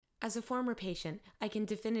As a former patient, I can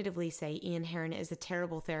definitively say Ian Heron is a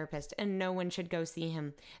terrible therapist and no one should go see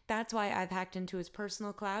him. That's why I've hacked into his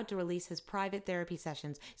personal cloud to release his private therapy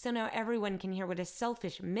sessions, so now everyone can hear what a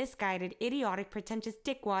selfish, misguided, idiotic, pretentious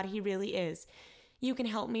dickwad he really is. You can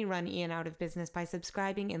help me run Ian out of business by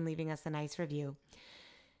subscribing and leaving us a nice review.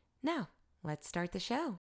 Now, let's start the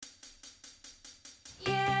show.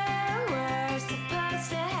 You were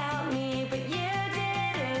supposed to help me, but you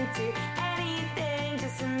didn't do anything.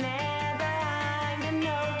 Just a man behind a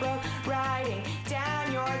notebook, writing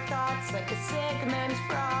down your thoughts like a sick man's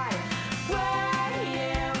fraud. Were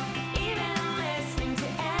you even listening to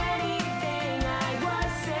anything I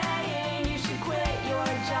was saying? You should quit your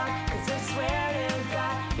job, 'cause I swear to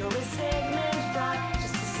God, you're a sick man's fraud,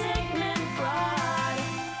 just a sick man's fraud.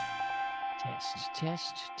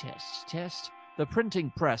 Test. The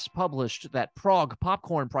printing press published that Prague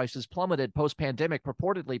popcorn prices plummeted post-pandemic,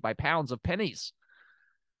 purportedly by pounds of pennies.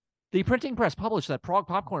 The printing press published that Prague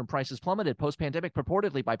popcorn prices plummeted post-pandemic,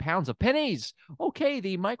 purportedly by pounds of pennies. Okay,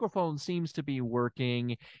 the microphone seems to be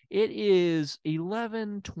working. It is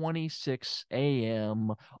 11:26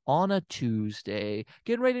 a.m. on a Tuesday.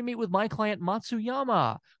 Getting ready to meet with my client,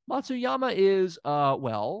 Matsuyama. Matsuyama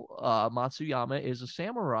is a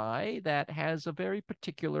samurai that has a very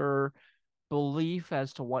particular belief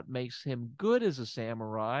as to what makes him good as a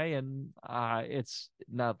samurai, and it's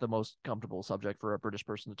not the most comfortable subject for a British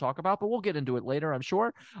person to talk about, but we'll get into it later, I'm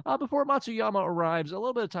sure. Before Matsuyama arrives, a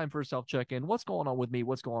little bit of time for a self-check-in. What's going on with me?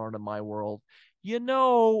 What's going on in my world? You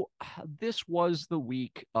know, this was the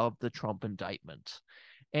week of the Trump indictment,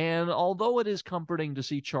 and although it is comforting to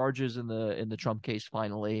see charges in the Trump case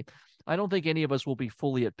finally, I don't think any of us will be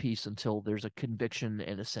fully at peace until there's a conviction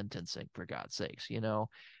and a sentencing, for God's sakes, you know.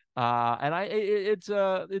 It's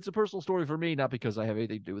a personal story for me, not because I have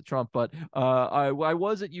anything to do with Trump, but I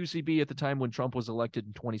was at UCB at the time when Trump was elected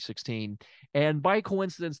in 2016, and by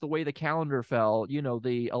coincidence, the way the calendar fell, you know,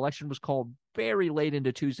 the election was called very late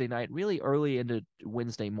into Tuesday night, really early into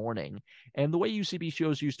Wednesday morning, and the way UCB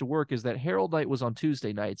shows used to work is that Herald night was on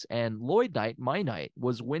Tuesday nights, and Lloyd night, my night,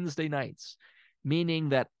 was Wednesday nights. Meaning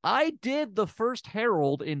that I did the first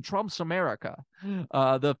Herald in Trump's America.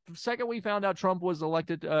 The second we found out Trump was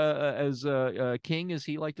elected as king, as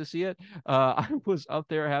he liked to see it, I was up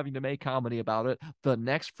there having to make comedy about it the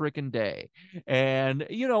next freaking day. And,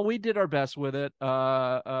 you know, we did our best with it.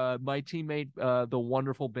 My teammate, the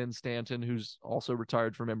wonderful Ben Stanton, who's also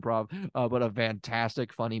retired from improv, but a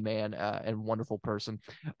fantastic, funny man and wonderful person.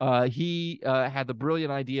 He had the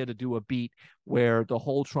brilliant idea to do a beat where the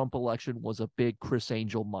whole Trump election was a big Chris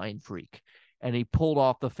Angel mind freak. And he pulled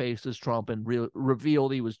off the face as Trump and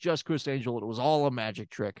revealed he was just Chris Angel. It was all a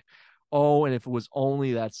magic trick. Oh, and if it was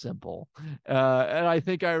only that simple. And I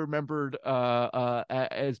think I remembered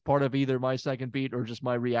as part of either my second beat or just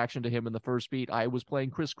my reaction to him in the first beat, I was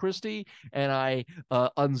playing Chris Christie, and I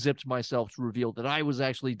unzipped myself to reveal that I was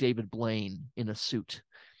actually David Blaine in a suit.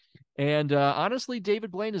 And honestly,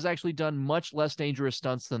 David Blaine has actually done much less dangerous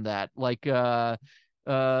stunts than that. Like,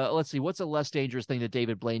 let's see, what's a less dangerous thing that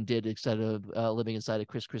David Blaine did instead of living inside of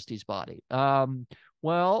Chris Christie's body?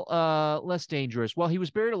 Less dangerous. Well, he was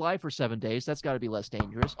buried alive for 7 days. That's got to be less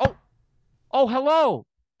dangerous. Oh, hello.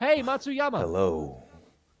 Hey, Matsuyama.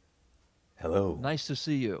 Hello. Nice to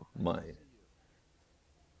see you.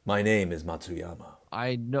 My name is Matsuyama.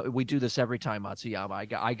 I know we do this every time,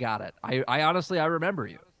 Matsuyama. I got it. I honestly, I remember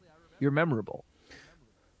you. You're memorable.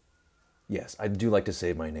 Yes, I do like to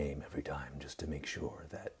say my name every time just to make sure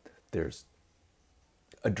that there's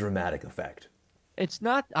a dramatic effect.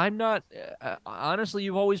 I'm not, honestly,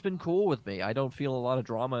 you've always been cool with me. I don't feel a lot of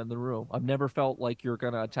drama in the room. I've never felt like you're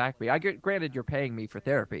going to attack me. Granted, you're paying me for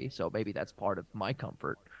therapy, so maybe that's part of my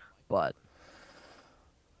comfort, but.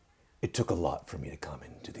 It took a lot for me to come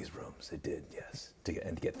into these rooms. It did, yes, to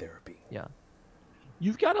get therapy. Yeah.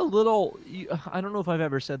 You've got a little, I don't know if I've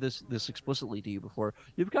ever said this explicitly to you before.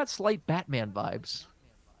 You've got slight Batman vibes.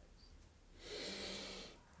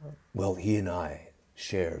 Well, he and I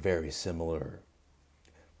share very similar,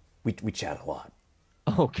 we chat a lot.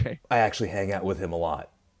 Okay. I actually hang out with him a lot.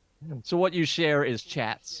 So what you share is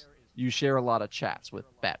chats. You share a lot of chats with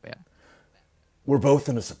Batman. We're both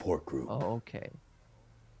in a support group. Oh, okay.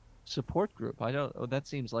 Support group. That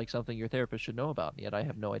seems like something your therapist should know about, yet I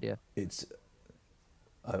have no idea. It's,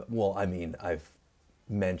 I've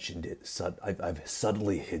mentioned it. I've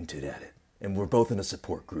subtly hinted at it. And we're both in a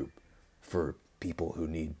support group for people who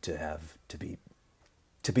need to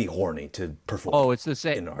be horny to perform. Oh, it's the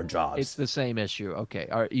same in our jobs. It's the same issue. Okay.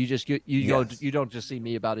 All right. Yes. You don't just see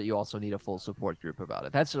me about it. You also need a full support group about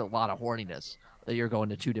it. That's a lot of horniness that you're going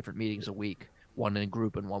to 2 different meetings a week, one in a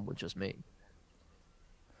group and one with just me.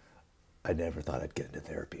 I never thought I'd get into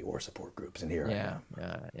therapy or support groups, and here I Yeah,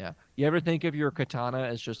 am. yeah. You ever think of your katana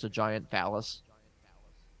as just a giant phallus?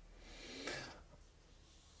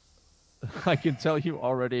 I can tell you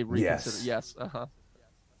already reconsider. Yes, Yes, uh-huh.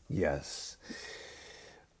 yes.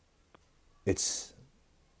 It's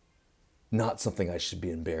not something I should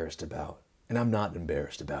be embarrassed about, and I'm not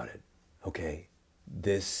embarrassed about it. Okay,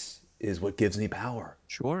 this is what gives me power,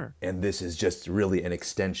 Sure. and this is just really an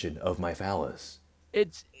extension of my phallus.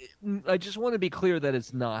 It's I just want to be clear that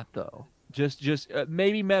it's not though. Just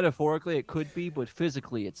maybe metaphorically it could be, but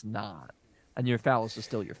physically it's not. And your phallus is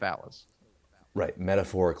still your phallus. Right,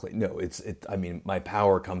 metaphorically. No, I mean, my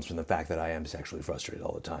power comes from the fact that I am sexually frustrated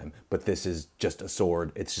all the time. But this is just a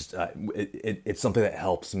sword. It's just it's something that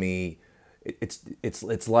helps me.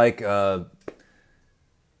 It's like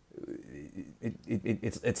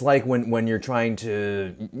it's like when you're trying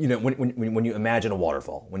to, you know, when you imagine a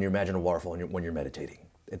waterfall, when you imagine a waterfall when you're meditating,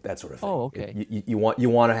 that sort of thing. Oh, okay. You want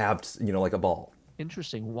to have, you know, like a ball.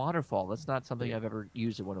 Interesting. Waterfall. That's not something I've ever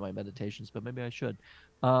used in one of my meditations, but maybe I should.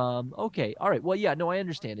 Okay. All right. Well, yeah, no, I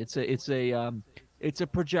understand. It's a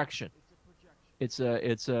projection. It's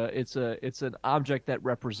an object that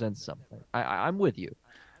represents something. I'm with you.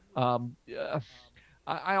 Yeah.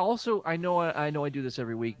 I also I know I do this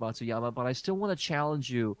every week, Matsuyama, but I still want to challenge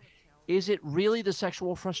you. Is it really the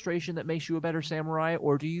sexual frustration that makes you a better samurai,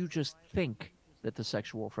 or do you just think that the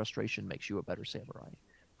sexual frustration makes you a better samurai?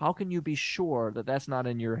 How can you be sure that that's not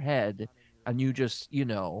in your head and you just,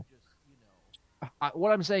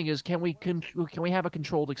 what I'm saying is, can we have a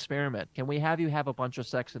controlled experiment? Can we have you have a bunch of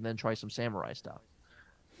sex and then try some samurai stuff?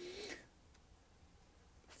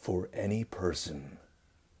 For any person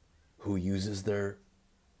who uses their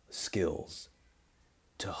skills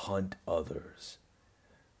to hunt others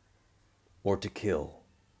or to kill,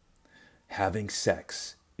 having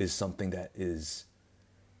sex is something that is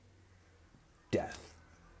death.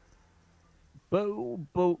 But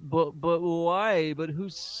why? But who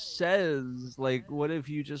says, like, what if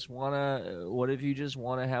you just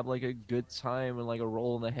wanna have like a good time and like a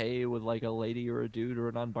roll in the hay with like a lady or a dude or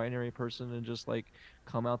a non-binary person and just like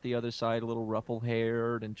come out the other side a little ruffle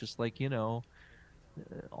haired and just like,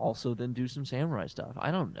 also then do some samurai stuff. I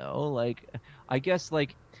don't know. Like, I guess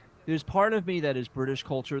like there's part of me that is British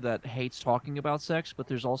culture that hates talking about sex, but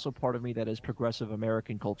there's also part of me that is progressive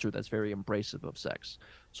American culture that's very embracive of sex.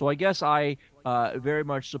 So I guess I very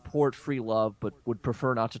much support free love, but would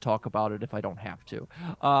prefer not to talk about it if I don't have to.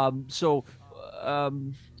 So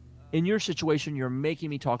um, in your situation, you're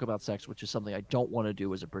making me talk about sex, which is something I don't want to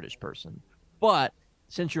do as a British person. But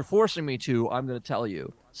since you're forcing me to, I'm going to tell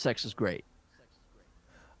you, sex is great.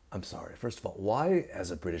 I'm sorry. First of all, why,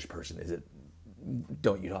 as a British person,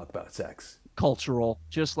 don't you talk about sex? Cultural,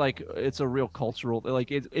 just like it's a real cultural,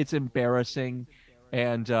 like it's embarrassing,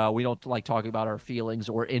 and we don't like talking about our feelings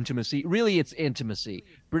or intimacy. Really, it's intimacy.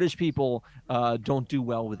 British people don't do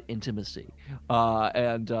well with intimacy,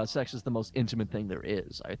 and sex is the most intimate thing there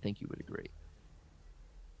is. I think you would agree.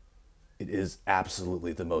 It is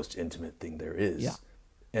absolutely the most intimate thing there is. Yeah.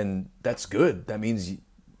 And that's good. That means,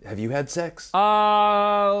 have you had sex? It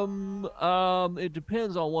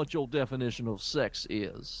depends on what your definition of sex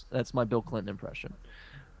is. That's my Bill Clinton impression.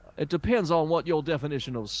 It depends on what your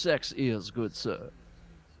definition of sex is, good sir.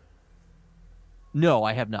 No,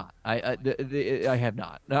 I have not. I have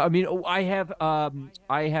not. I mean, I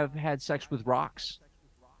have had sex with rocks.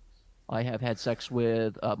 I have had sex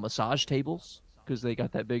with massage tables because they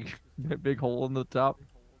got that big that big hole in the top.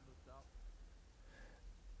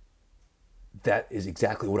 That is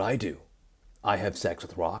exactly what I do. I have sex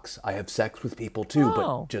with rocks. I have sex with people too,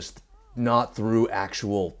 Oh. but just not through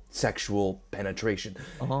actual sexual penetration.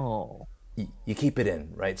 Oh. You keep it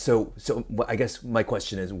in, right? So I guess my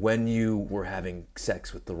question is, when you were having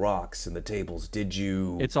sex with the rocks and the tables,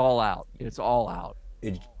 It's all out. It's all out.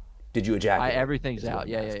 did, did you ejaculate? Everything's is what out. I'm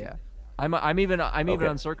Yeah, yeah, asking. yeah. I'm even Okay.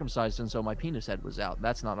 uncircumcised, and so my penis head was out.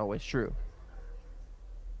 That's not always true.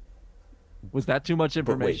 Was that too much But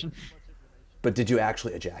wait, information? but did you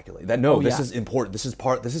actually ejaculate? That no, Oh this yeah. is important. This is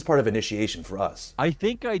part of initiation for us. I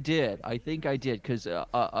think I did. I think I did because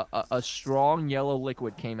a strong yellow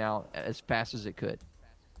liquid came out as fast as it could.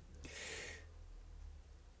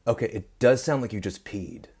 Okay, it does sound like you just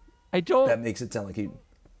peed. I don't, That makes it sound like you.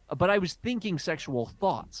 but I was thinking sexual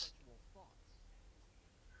thoughts.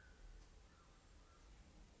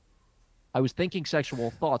 I was thinking sexual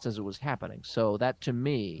thoughts as it was happening. So that to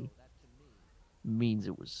me means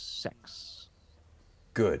it was sex.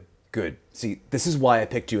 Good, good. See, this is why I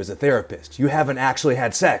picked you as a therapist. You haven't actually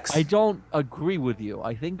had sex. I don't agree with you.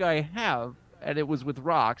 I think I have, and it was with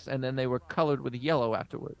rocks, and then they were colored with yellow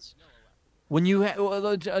afterwards. When you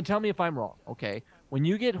tell me if I'm wrong, okay? When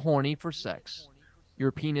you get horny for sex,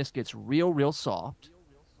 your penis gets real soft,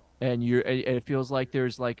 and it feels like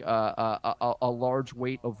there's like a large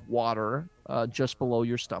weight of water just below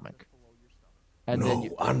your stomach, and then No,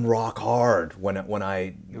 I'm rock hard you're when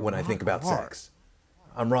I think rock about hard, sex.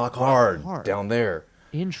 I'm rock rock hard hard. down there.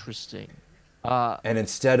 Interesting. And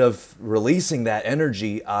instead of releasing that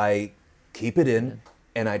energy, I keep it in And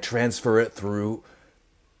and I transfer it through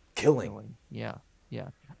killing. killing. Yeah, yeah.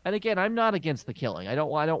 And again, I'm not against the killing. I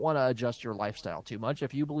don't want to adjust your lifestyle too much.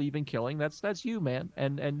 If you believe in killing, that's you, man,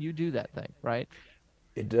 and you do that thing, right?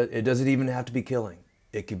 It doesn't even have to be killing.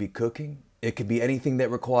 It could be cooking. It could be anything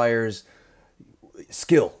that requires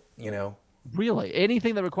skill, you know? Really,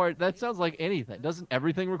 anything that requires that sounds like anything. Doesn't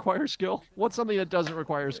everything require skill? What's something that doesn't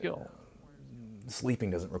require skill? Sleeping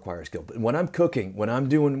doesn't require skill. But when I'm cooking, going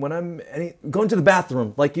to the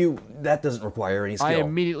bathroom like you, that doesn't require any I skill.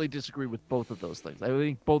 immediately disagree with both of those things. I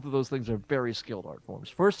think both of those things are very skilled art forms.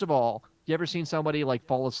 First of all, you ever seen somebody like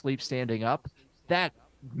fall asleep standing up? That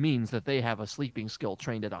means that they have a sleeping skill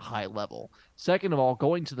trained at a high level. Second of all,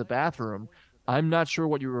 going to the bathroom, I'm not sure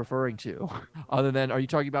what you're referring to. Other than, are you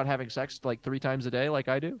talking about having sex like 3 times a day like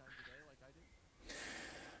I do?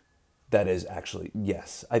 That is actually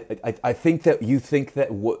yes. I think that you think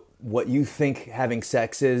that what you think having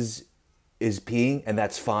sex is peeing, and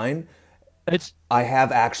that's fine. It's I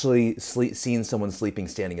have actually seen someone sleeping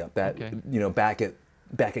standing up. That okay.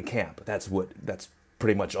 back at camp. That's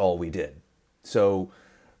pretty much all we did. So,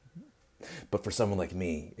 but for someone like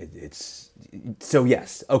me, it's so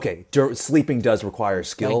yes. Okay, sleeping does require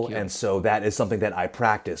skill, Thank you. and so that is something that I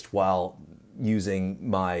practiced while using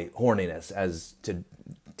my horniness as to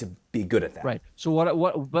be good at that. Right. So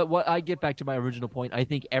what I get back to my original point, I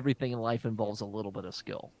think everything in life involves a little bit of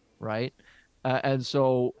skill, right? And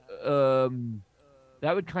so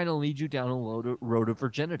that would kind of lead you down a road of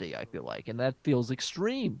virginity, I feel like. And that feels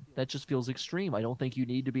extreme. That just feels extreme. I don't think you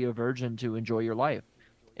need to be a virgin to enjoy your life.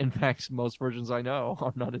 In fact, most virgins I know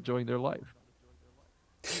are not enjoying their life.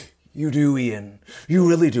 You do, Ian. You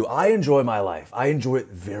really do. I enjoy my life. I enjoy it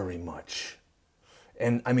very much.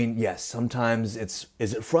 And I mean, yes, sometimes is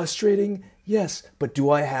it frustrating? Yes, but do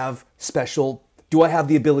I have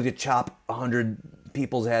the ability to chop 100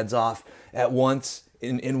 people's heads off at once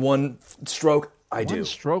in one stroke? I do. One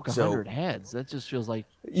stroke, So 100 heads. That just feels like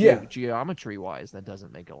yeah, geometry wise, that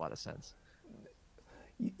doesn't make a lot of sense.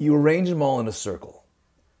 you arrange them all in a circle,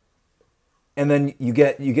 and then you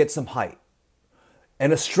get some height.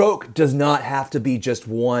 And a stroke does not have to be just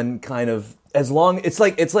one kind of, as long it's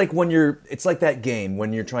like that game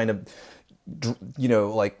when you're trying to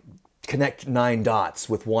like connect 9 dots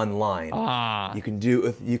with one line. Ah,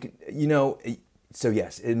 So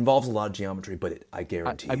yes, it involves a lot of geometry, but I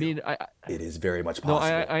guarantee I you mean, it is very much no,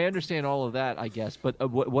 possible. I understand all of that, I guess, but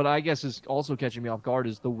what I guess is also catching me off guard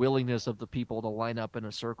is the willingness of the people to line up in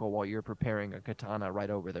a circle while you're preparing a katana right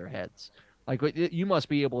over their heads. Like you must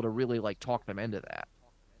be able to really like talk them into that.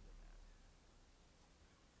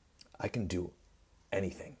 I can do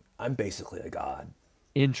anything. I'm basically a god.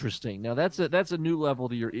 Interesting. Now that's a new level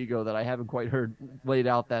to your ego that I haven't quite heard laid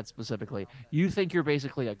out that specifically. You think you're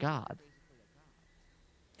basically a god.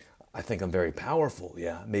 I think I'm very powerful.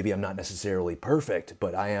 Yeah, maybe I'm not necessarily perfect,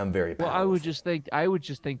 but I am very Well, powerful. I would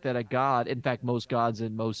just think that a god, in fact, most gods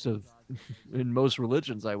in most of in most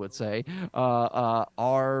religions, I would say,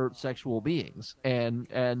 are sexual beings, and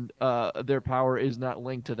their power is not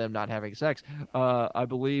linked to them not having sex. I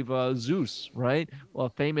believe Zeus, right? Well, a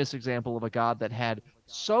famous example of a god that had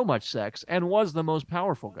so much sex and was the most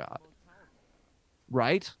powerful god,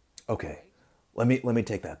 right? Okay, let me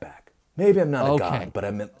take that back. Maybe I'm not a Okay. god, but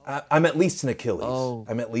I'm at least an Achilles. Oh,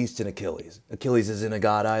 I'm at least an Achilles. Achilles isn't a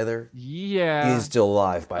god either. yeah. He's still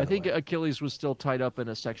alive, by I the think way. Achilles was still tied up in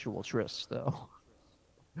a sexual tryst, though.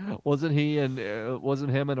 Wasn't he and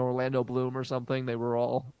wasn't him and Orlando Bloom or something? They were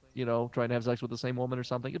all, trying to have sex with the same woman or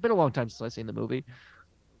something. It's been a long time since I've seen the movie.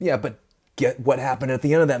 Yeah, but get what happened at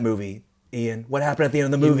the end of that movie, Ian. What happened at the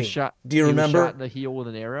end of the He was movie? shot. Do you He was shot remember? in the heel with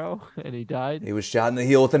an arrow, and he died. He was shot in the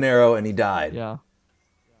heel with an arrow and he died. Yeah.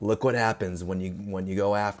 Look what happens when you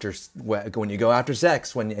go after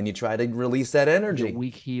sex and you try to release that Your energy.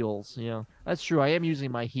 weak heels. Yeah, that's true. I am using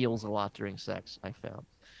my heels a lot during sex. I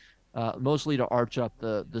found, mostly to arch up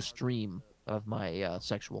the stream of my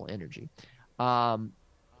sexual energy. Um.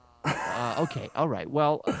 Okay. All right.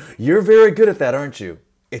 Well, You're very good at that, aren't you?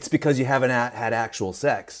 It's because you haven't had actual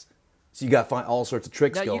sex, so you got all sorts of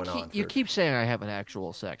tricks now going on. you keep saying I have an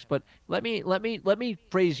actual sex, but let me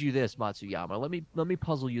phrase you this, Matsuyama. Let me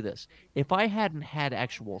puzzle you this. If I hadn't had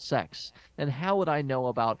actual sex, then how would I know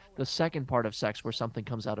about the second part of sex where something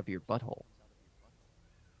comes out of your butthole?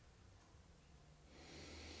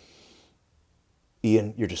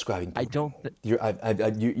 Ian, you're describing I pooping.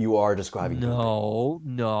 don't. You are describing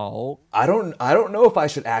pooping. No. I don't know if I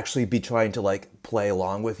should actually be trying to like play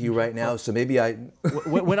along with you right now. So maybe I.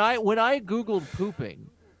 When I googled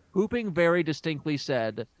pooping very distinctly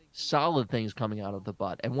said solid things coming out of the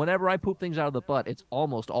butt, and whenever I poop things out of the butt, it's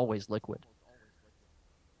almost always liquid.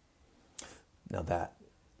 Now that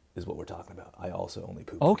is what we're talking about. I also only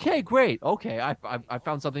poop. Okay, great. Okay, I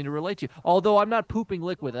found something to relate to. Although I'm not pooping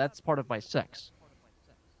liquid, that's part of my sex.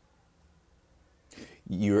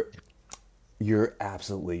 You're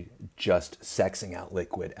absolutely just sexing out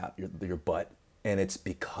liquid out your butt, and it's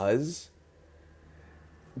because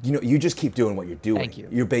you just keep doing what you're doing. Thank you.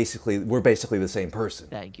 We're basically the same person.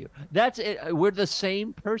 Thank you. That's it. We're the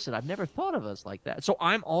same person. I've never thought of us like that. So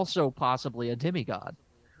I'm also possibly a demigod.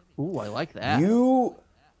 Ooh, I like that. You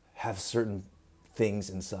have certain things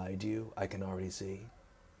inside you. I can already see.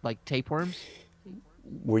 Like tapeworms?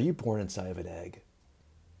 Were you born inside of an egg?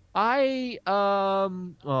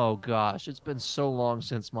 Oh gosh, it's been so long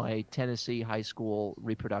since my Tennessee high school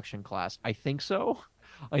reproduction class. I think so.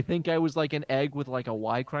 I think I was like an egg with like a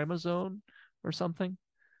Y chromosome or something.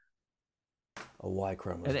 A Y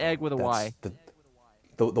chromosome. An egg with a Y.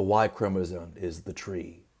 The Y chromosome is the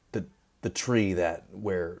tree. The tree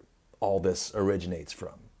where all this originates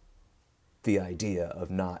from. The idea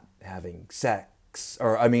of not having sex,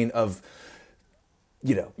 or I mean of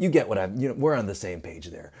you get what we're on the same page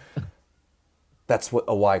there. That's what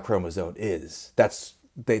a Y chromosome is.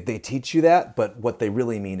 They teach you that, but what they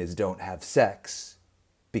really mean is don't have sex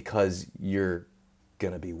because you're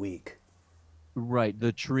gonna be weak. Right.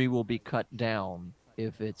 The tree will be cut down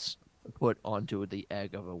if it's put onto the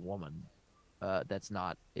egg of a woman. That's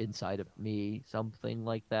not inside of me, something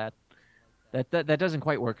like that. That doesn't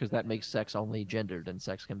quite work because that makes sex only gendered, and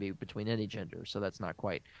sex can be between any gender, so that's not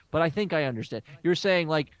quite. But I think I understand. You're saying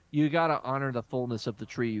like you gotta honor the fullness of the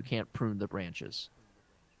tree. You can't prune the branches.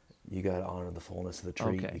 You gotta honor the fullness of the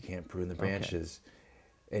tree. Okay. You can't prune the branches.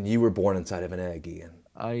 Okay. And you were born inside of an egg, Ian.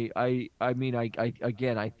 I mean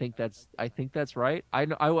again I think that's right. I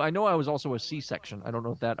know I was also a C-section. I don't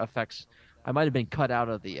know if that affects. I might have been cut out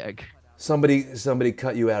of the egg. Somebody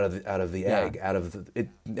cut you out of the egg, Yeah. out of it.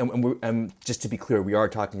 And just to be clear, we are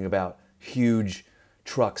talking about huge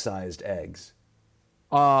truck-sized eggs.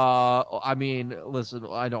 I mean, listen,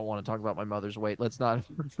 I don't want to talk about my mother's weight. Let's not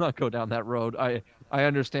go down that road. I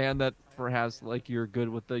understand that perhaps like you're good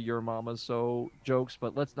with the your mama so jokes,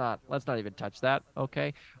 but let's not even touch that,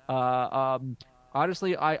 okay?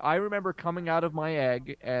 Honestly, I remember coming out of my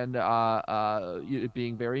egg and it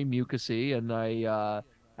being very mucusy, and I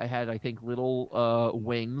had, I think, little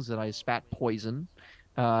wings, and I spat poison,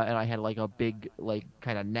 and I had like a big like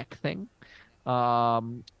kind of neck thing.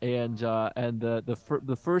 And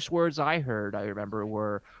the first words I heard, I remember,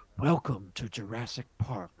 were "Welcome to Jurassic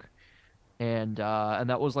Park," and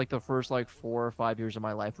that was like the first like 4 or 5 years of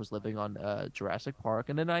my life was living on Jurassic Park,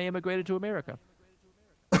 and then I immigrated to America.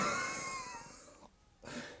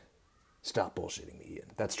 Stop bullshitting me, Ian.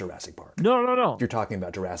 That's Jurassic Park. No. You're talking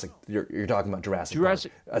about Jurassic. You're talking about Jurassic Park.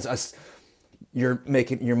 You're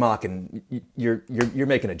mocking. You're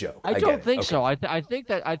making a joke. I don't think okay. so. I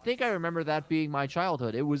think I remember that being my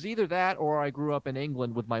childhood. It was either that or I grew up in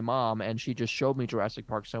England with my mom, and she just showed me Jurassic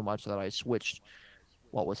Park so much that I switched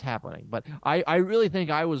what was happening. But I really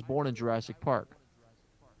think I was born in Jurassic Park.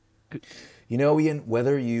 Ian,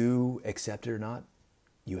 whether you accept it or not,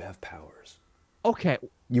 you have powers. Okay.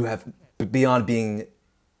 You have, beyond being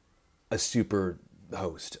a super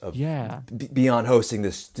host of, beyond hosting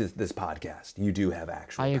this podcast, you do have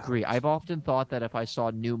actual powers. agree. I've often thought that if I saw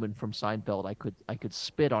Newman from Seinfeld, I could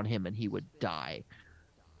spit on him and he would die.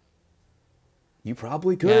 You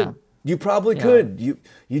probably could. Yeah. You probably could. You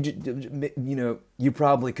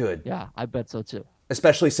probably could. Yeah, I bet so too.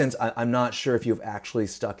 Especially since I'm not sure if you've actually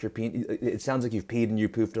stuck your penis. It sounds like you've peed and you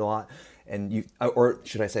pooped a lot, and or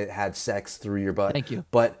should I say, had sex through your butt. Thank you.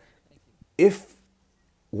 But if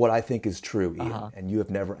what I think is true, Ian, and you have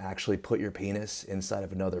never actually put your penis inside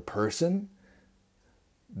of another person,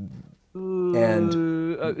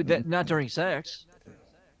 and not during sex.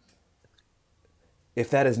 If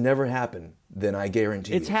that has never happened, then I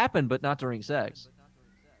guarantee it's happened, but not during sex.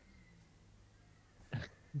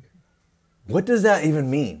 What does that even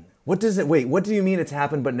mean? What do you mean it's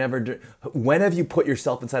happened but never? When have you put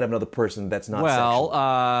yourself inside of another person that's not sexual?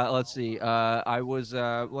 Let's see.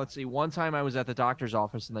 Let's see. One time I was at the doctor's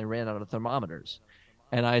office and they ran out of thermometers.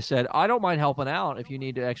 And I said, I don't mind helping out if you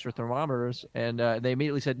need extra thermometers. And they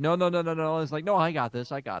immediately said, no. I was like, no, I got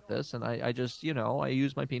this. And I just, I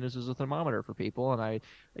use my penis as a thermometer for people. And I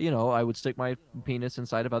would stick my penis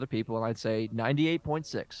inside of other people and I'd say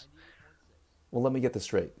 98.6. Well, let me get this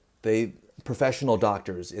straight. Professional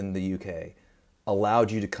doctors in the UK allowed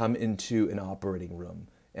you to come into an operating room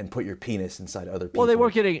and put your penis inside other people. Well, they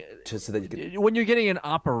weren't getting so that you could. when you're getting an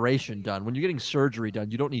operation done, when you're getting surgery done,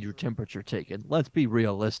 you don't need your temperature taken. Let's be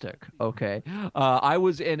realistic, okay? I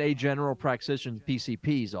was in a general practitioner's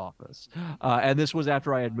PCP's office, and this was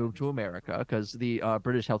after I had moved to America because the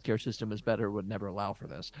British healthcare system is better, would never allow for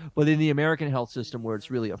this. But in the American health system, where it's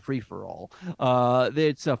really a free-for-all,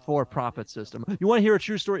 it's a for-profit system. You want to hear a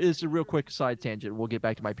true story? This is a real quick side tangent. We'll get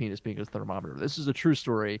back to my penis being a thermometer. This is a true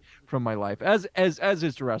story from my life, as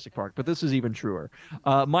is Jurassic Park, but this is even truer.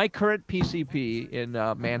 My current PCP in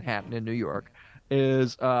Manhattan in New York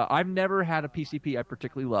is I've never had a PCP I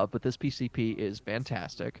particularly love, but this PCP is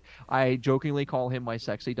fantastic. I jokingly call him my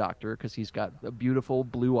sexy doctor because he's got beautiful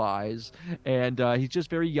blue eyes and he's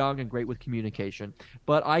just very young and great with communication.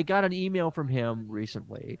 But I got an email from him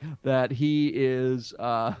recently that he is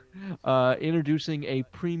introducing a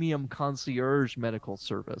premium concierge medical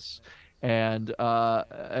service. And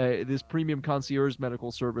this premium concierge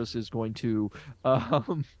medical service is going to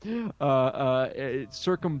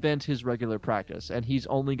circumvent his regular practice, and he's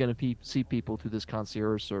only going to see people through this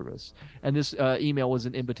concierge service. And this email was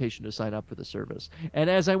an invitation to sign up for the service. And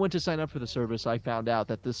as I went to sign up for the service, I found out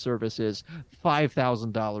that this service is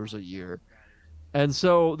 $5,000 a year. And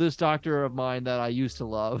so this doctor of mine that I used to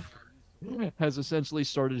love has essentially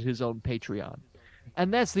started his own Patreon.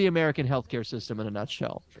 And that's the American healthcare system in a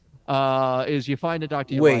nutshell. Is you find a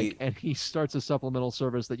doctor you like, and he starts a supplemental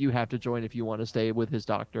service that you have to join if you want to stay with his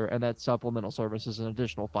doctor, and that supplemental service is an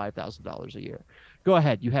additional $5,000 a year. Go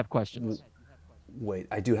ahead, you have questions. Wait,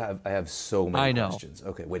 I have so many questions.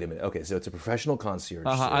 Okay, wait a minute. Okay, so it's a professional concierge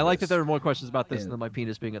service. I like that there are more questions about this than my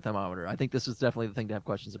penis being a thermometer. I think this is definitely the thing to have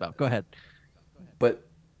questions about. Go ahead. But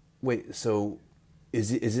wait, so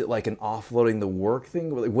is it like an offloading the work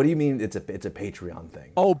thing? Like, what do you mean it's a Patreon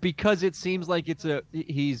thing? Oh, because it seems like it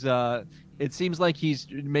seems like he's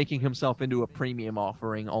making himself into a premium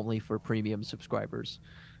offering only for premium subscribers.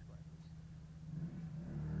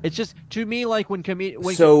 It's just, to me, like when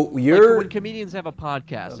comedians have a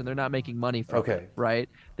podcast and they're not making money from it, right?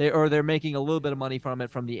 They're making a little bit of money from it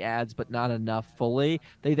from the ads, but not enough fully.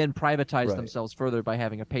 They then privatize themselves further by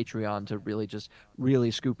having a Patreon to really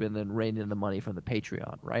scoop in and rein in the money from the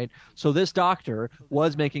Patreon, right? So this doctor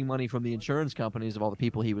was making money from the insurance companies of all the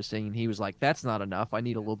people he was seeing. He was like, that's not enough. I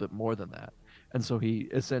need a little bit more than that. And so he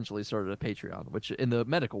essentially started a Patreon, which in the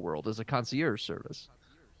medical world is a concierge service.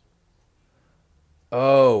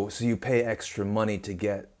 Oh, so you pay extra money to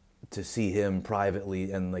get to see him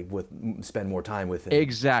privately and spend more time with him.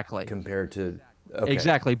 Exactly. Compared to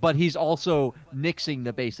Exactly, but he's also nixing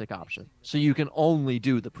the basic option, so you can only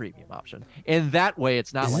do the premium option. And that way,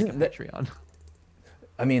 it's not like a Patreon.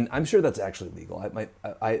 I mean, I'm sure that's actually legal.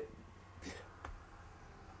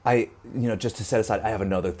 I just to set aside, I have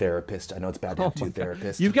another therapist. I know it's bad to have two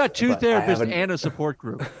therapists. You've got two therapists and a support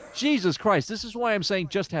group. Jesus Christ, this is why I'm saying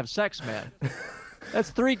just have sex, man. That's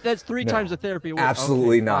three times the therapy a week.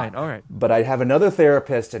 Absolutely not. Fine. All right. But I have another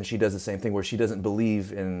therapist, and she does the same thing, where she doesn't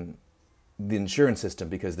believe in the insurance system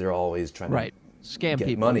because they're always trying to scam get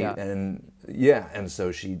people, money, and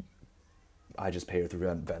so I just pay her through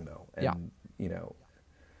Venmo, and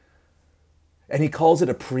and he calls it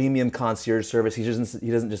a premium concierge service. He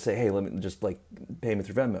doesn't just say, hey, let me just pay me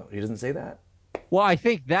through Venmo. He doesn't say that. Well, I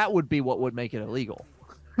think that would be what would make it illegal.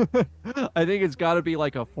 I think it's got to be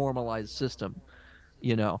like a formalized system.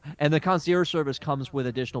 And the concierge service comes with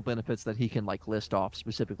additional benefits that he can list off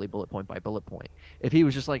specifically bullet point by bullet point. If he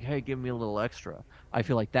was just like, hey, give me a little extra, I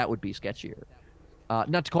feel like that would be sketchier.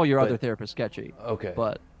 Not to call your other therapist sketchy. Okay.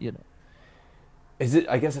 But, Is it,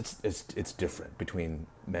 I guess it's different between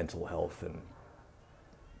mental health and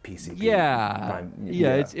PCP.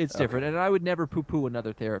 It's different, and I would never poo-poo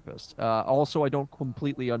another therapist. Also, I don't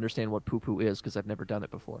completely understand what poo-poo is because I've never done it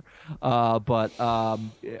before. But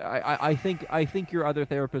I think your other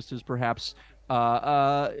therapist is perhaps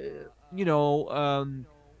attacking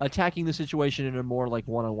the situation in a more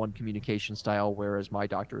one-on-one communication style, whereas my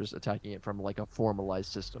doctor is attacking it from a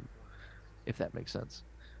formalized system, if that makes sense.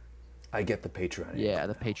 I get the Patreon. Yeah,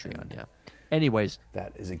 the Patreon. Yeah. Anyways,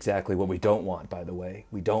 that is exactly what we don't want, by the way.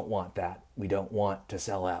 We don't want that. We don't want to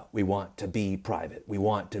sell out. We want to be private. We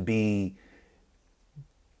want to be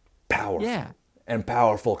powerful. Yeah. And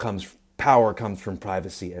power comes from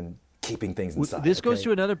privacy and keeping things inside. This goes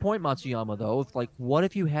to another point, Matsuyama, though. What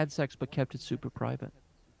if you had sex but kept it super private?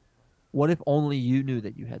 What if only you knew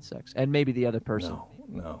that you had sex and maybe the other person?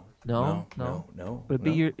 No. But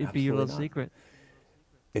it'd be your little secret.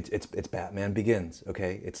 It's Batman Begins,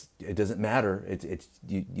 okay? It doesn't matter.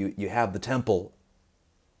 You have the temple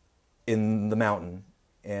in the mountain,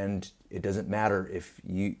 and it doesn't matter if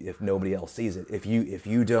nobody else sees it. If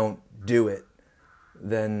you don't do it,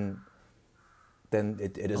 then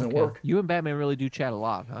it doesn't Okay. work. You and Batman really do chat a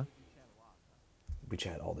lot, huh? We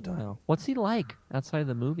chat all the time. Wow. What's he like outside of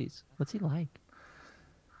the movies? What's he like?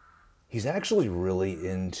 He's actually really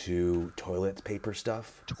into toilet paper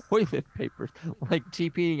stuff. Toilet paper, like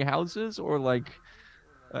TPing houses, or like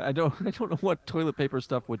I don't know what toilet paper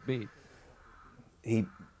stuff would be. He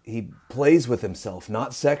plays with himself,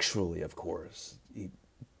 not sexually, of course. He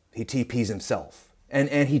TPs himself, and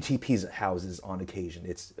he TPs houses on occasion.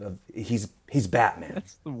 He's Batman.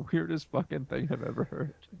 That's the weirdest fucking thing I've ever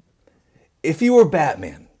heard. If you were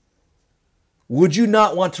Batman, would you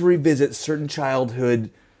not want to revisit certain childhood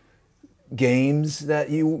games that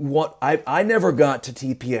you want? I never got to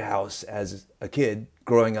TP a house as a kid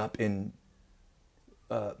growing up in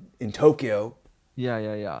Tokyo.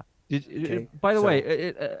 Yeah. Okay, By the so-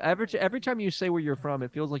 way, every time you say where you're from,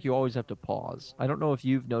 it feels like you always have to pause. I don't know if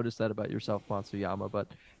you've noticed that about yourself, Matsuyama, but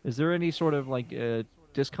is there any sort of like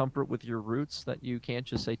discomfort with your roots that you can't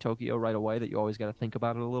just say Tokyo right away, that you always got to think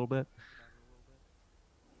about it a little bit?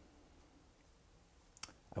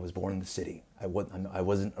 I was born in the city. I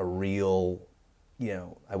wasn't a real,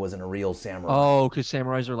 I wasn't a real samurai. Oh, because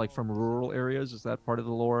samurais are like from rural areas. Is that part of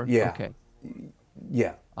the lore? Yeah. Okay.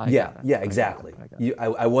 Yeah, I yeah, got it. yeah, I got it. exactly. I got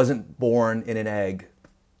it. I wasn't born in an egg.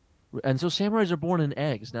 And so samurais are born in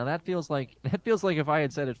eggs. Now that feels like if I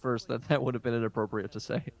had said it first, that would have been inappropriate to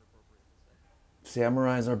say.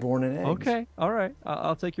 Samurais are born in eggs. Okay. All right.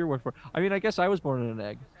 I'll take your word for it. I mean, I guess I was born in an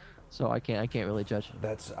egg, so I can't really judge you.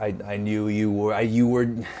 I knew you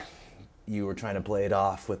were trying to play it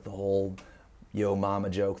off with the whole yo mama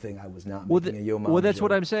joke thing. I was not making a yo mama Well, that's joke.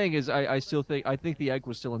 what I'm saying is I still think the egg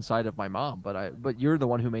was still inside of my mom, but you're the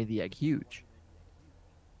one who made the egg huge.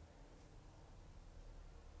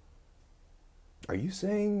 Are you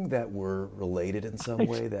saying that we're related in some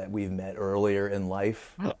way, that we've met earlier in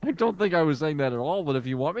life? I don't think I was saying that at all, but if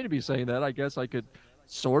you want me to be saying that, I guess I could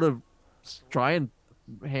sort of try and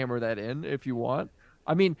hammer that in if you want.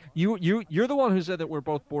 I mean, you're the one who said that we're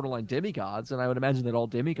both borderline demigods, and I would imagine that all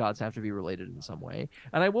demigods have to be related in some way.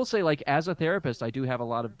 And I will say, like, as a therapist, I do have a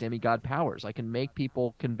lot of demigod powers. I can make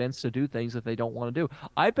people convinced to do things that they don't want to do.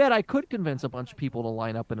 I bet I could convince a bunch of people to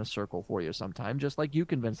line up in a circle for you sometime, just like you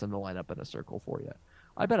convince them to line up in a circle for you.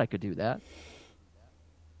 I bet I could do that.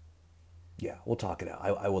 Yeah, we'll talk it out.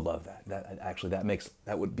 I would love that.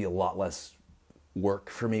 That would be a lot less work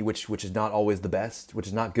for me, which is not always the best, which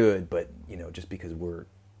is not good, but just because we're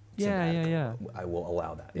Yeah. I will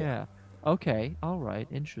allow that. Yeah. Okay. All right.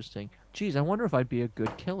 Interesting. Geez, I wonder if I'd be a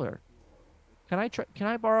good killer. Can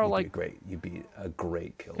I borrow You'd be a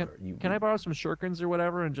great killer. Can I borrow some shurikens or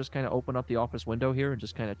whatever and just kind of open up the office window here and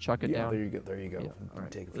just kind of chuck it down? There you go. Yeah, all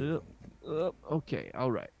right. Take a few. Okay.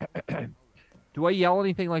 All right. Do I yell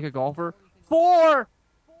anything like a golfer? Four.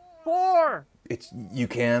 You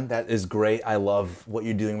can. That is great. I love what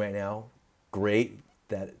you're doing right now. Great.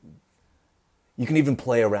 That you can even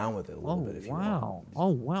play around with it a little bit if you want. Oh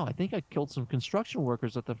wow! I think I killed some construction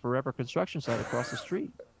workers at the Forever construction site across the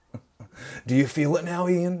street. Do you feel it now,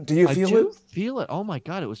 Ian? Do you feel I do it? feel it. Oh my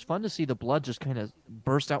God, it was fun to see the blood just kind of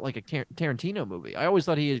burst out like a Tarantino movie. I always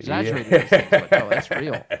thought he exaggerated those things, but no, that's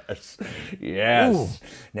real. Yes. Ooh.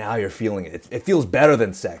 Now you're feeling it. It feels better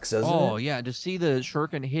than sex, doesn't it? Oh yeah, to see the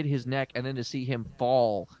shuriken hit his neck and then to see him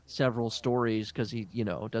fall several stories because he,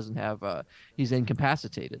 doesn't have, he's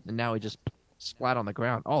incapacitated and now he just splat on the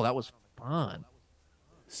ground. Oh, that was fun.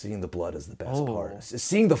 Seeing the blood is the best part.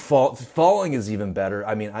 Seeing the falling is even better.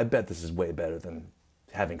 I mean, I bet this is way better than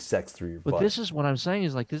having sex through your butt. But this is what I'm saying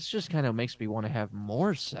is like this just kind of makes me want to have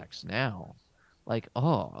more sex now.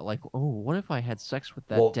 What if I had sex with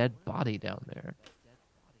that dead body down there?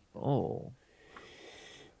 Oh.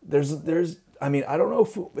 There's I mean, I don't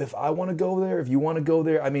know if I want to go there, if you want to go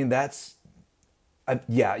there. I mean,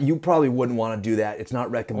 yeah, you probably wouldn't want to do that. It's not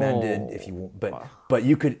recommended if you, but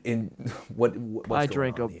you could. What's I going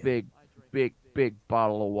drank on, a Ian? big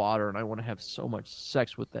bottle of water, and I want to have so much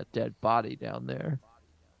sex with that dead body down there.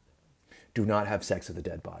 Do not have sex with a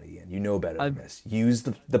dead body, Ian. You know better than this. Use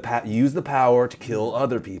the power to kill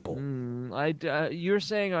other people. You're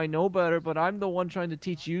saying I know better, but I'm the one trying to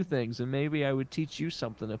teach you things, and maybe I would teach you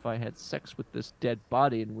something if I had sex with this dead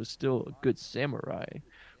body and was still a good samurai.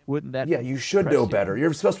 Wouldn't that? Yeah, you should know impress you? better.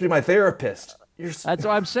 You're supposed to be my therapist. That's what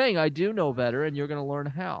I'm saying. I do know better, and you're going to learn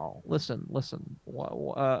how. Listen.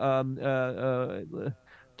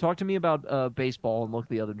 Talk to me about baseball and look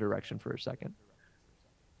the other direction for a second.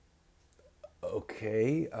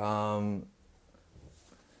 Okay.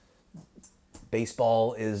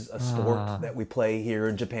 baseball is a sport that we play here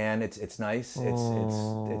in Japan. It's nice.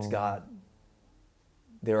 It's got.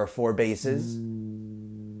 There are 4 bases.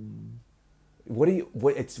 What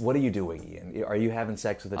are you doing, Ian? Are you having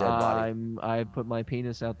sex with a dead body? I put my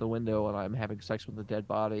penis out the window and I'm having sex with a dead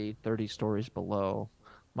body 30 stories below.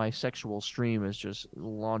 My sexual stream is just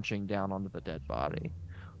launching down onto the dead body.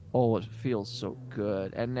 Oh, it feels so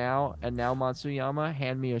good. And now Matsuyama,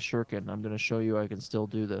 hand me a shuriken. I'm gonna show you I can still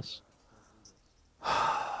do this.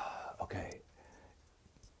 Okay.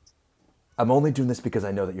 I'm only doing this because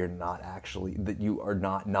I know that you are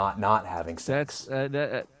not having sex.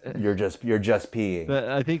 You're just peeing.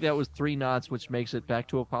 I think that was 3 knots, which makes it back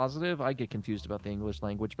to a positive. I get confused about the English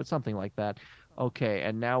language, but something like that. Okay,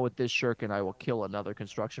 and now with this shuriken, I will kill another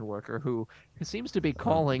construction worker who seems to be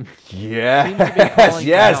calling.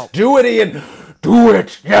 Yes, do it, Ian. Do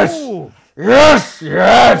it. Yes. Ooh. Yes.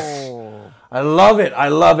 Oh. I love it.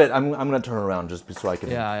 I'm gonna turn around just so I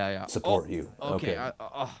can support you. Okay.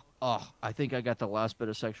 I think I got the last bit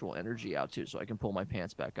of sexual energy out too, so I can pull my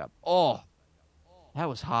pants back up. Oh, that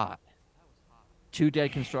was hot. 2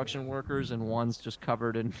 dead construction workers and one's just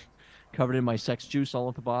covered in my sex juice all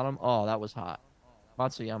at the bottom. Oh, that was hot.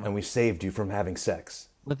 Matsuyama. And we saved you from having sex.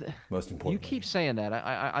 Most importantly. You keep saying that.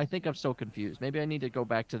 I think I'm so confused. Maybe I need to go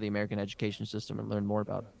back to the American education system and learn more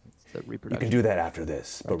about the reproduction. You can do that after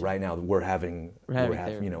this, but right now we're having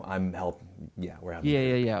I'm helping. Yeah, we're having.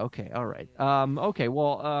 Yeah. Okay, all right. Okay.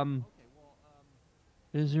 Well,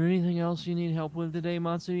 is there anything else you need help with today,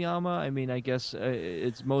 Matsuyama? I mean, I guess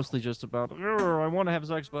it's mostly just about I want to have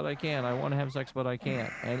sex, but I can't. I want to have sex, but I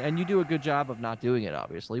can't. And you do a good job of not doing it,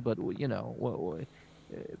 obviously. But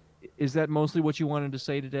is that mostly what you wanted to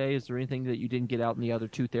say today? Is there anything that you didn't get out in the other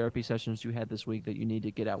 2 therapy sessions you had this week that you need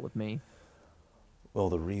to get out with me? Well,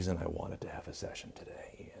 the reason I wanted to have a session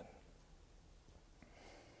today, Ian,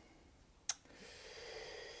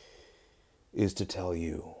 is to tell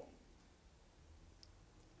you.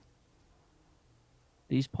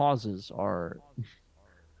 These pauses are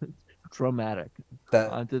dramatic.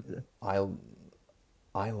 That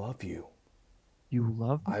I love you. You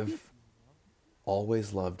love me? I've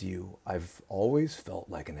always loved you. I've always felt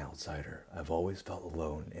like an outsider. I've always felt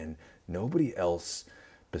alone, and nobody else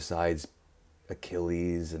besides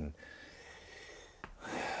Achilles and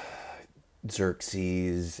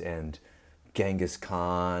Xerxes and Genghis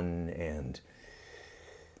Khan and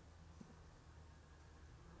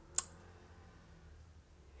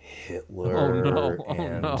Hitler.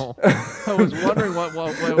 Oh no! I was wondering what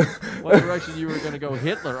direction you were going to go.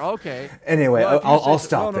 Hitler. Okay. Anyway, I'll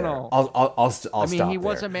stop there. No. I'll stop. I mean, he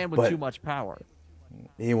was a man with too much power.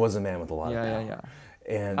 He was a man with a lot of power. Yeah.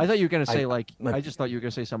 And I thought you were going to say I just thought you were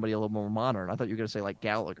going to say somebody a little more modern. I thought you were going to say like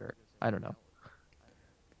Gallagher. I don't know.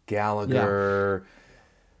 Gallagher,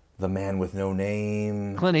 the man with no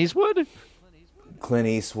name. Clint Eastwood.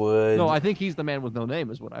 No, I think he's the man with no name,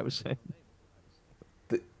 is what I was saying.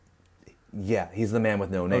 Yeah, he's the man with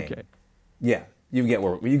no name. Okay. Yeah, you get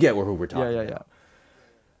who we're talking about. Yeah.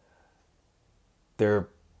 They're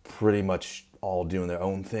pretty much all doing their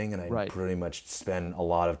own thing, and I Right. pretty much spend a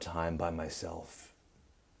lot of time by myself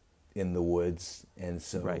in the woods, and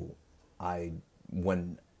so Right. I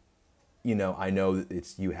know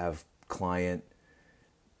that you have client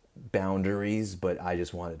boundaries, but I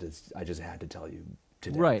just had to tell you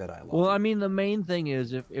today that I love Well, you. I mean, the main thing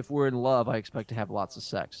is if we're in love, I expect to have lots of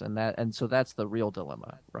sex, and so that's the real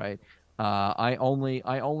dilemma, right? I only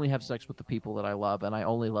have sex with the people that I love, and I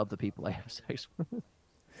only love the people I have sex with.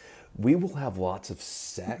 We will have lots of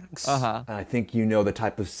sex. Uh-huh. And I think you know the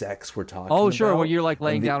type of sex we're talking about. Oh, sure, where you're like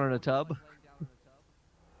laying down in a tub.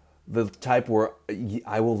 The type where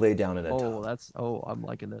I will lay down in a tub. I'm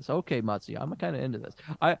liking this. Okay, Matsuya, I'm kind of into this.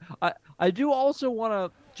 I do also want to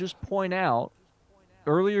just point out,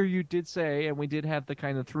 earlier you did say, and we did have the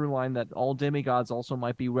kind of through line that all demigods also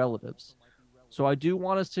might be relatives. So I do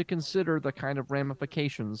want us to consider the kind of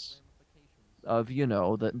ramifications of,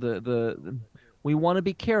 we want to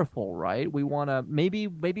be careful, right? We want to, maybe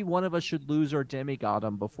one of us should lose our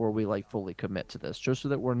demigodom before we like fully commit to this, just so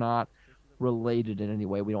that we're not related in any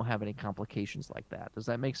way. We don't have any complications like that. Does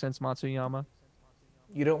that make sense, Matsuyama?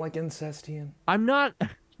 You don't like incest, Ian? I'm not.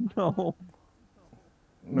 No.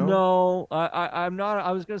 No, I'm not.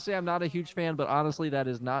 I was going to say I'm not a huge fan, but honestly, that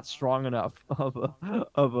is not strong enough of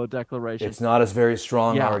a declaration. It's not a very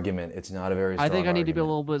strong argument. It's not a very strong I think I need to be a argument.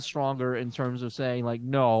 little bit stronger in terms of saying like,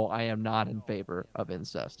 no, I am not in favor of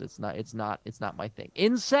incest. It's not my thing.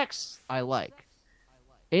 Insects I like.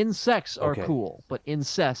 Insects are cool, but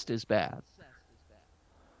incest is bad.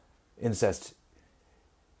 Incest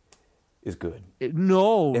is good.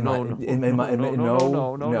 No.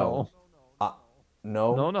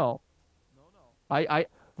 No. No. I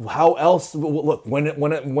How else? Look, when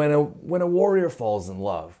a warrior falls in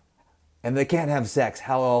love, and they can't have sex,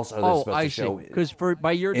 how else are they Oh, supposed I to see. show Because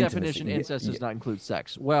by your intimacy? definition, incest does not include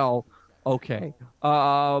sex. Well, okay.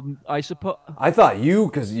 I suppose. I thought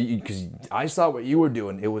because I saw what you were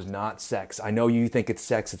doing. It was not sex. I know you think it's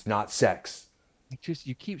sex. It's not sex.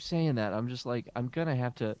 You keep saying that. I'm just like, I'm gonna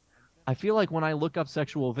have to. I feel like when I look up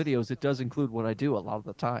sexual videos, it does include what I do a lot of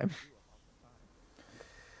the time.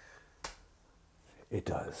 It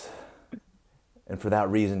does, and for that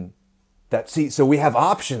reason, so we have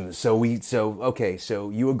options. So okay. So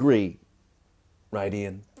you agree, right,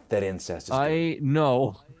 Ian? That incest is good.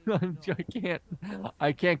 No.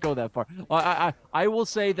 I can't go that far. I will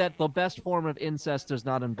say that the best form of incest does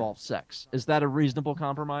not involve sex. Is that a reasonable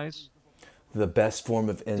compromise? The best form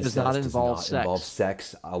of incest Does not involve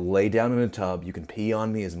sex. I'll lay down in a tub. You can pee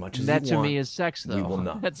on me as much as you want. That to me is sex, though. We will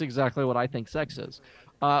not. That's exactly what I think sex is.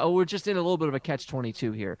 We're just in a little bit of a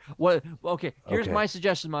catch-22 here. What? Okay, here's my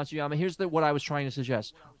suggestion, Matsuyama. Here's what I was trying to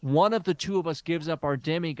suggest. One of the two of us gives up our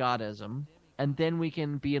demigodism, and then we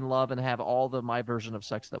can be in love and have all my version of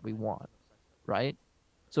sex that we want, right?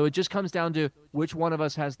 So it just comes down to which one of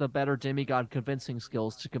us has the better demigod convincing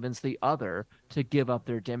skills to convince the other to give up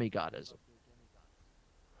their demigodism.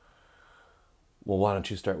 Well, why don't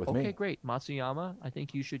you start with me? Okay, great. Matsuyama, I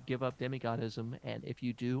think you should give up demigodism, and if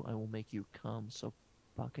you do, I will make you come so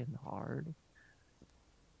fucking hard.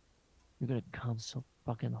 You're gonna come so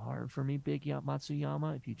fucking hard for me, Big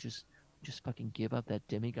Matsuyama, if you just fucking give up that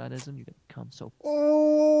demigodism. You're gonna come so.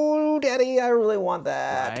 Oh, Daddy, I really want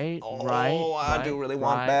that. Right. I do really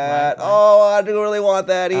want that. Oh, I do really want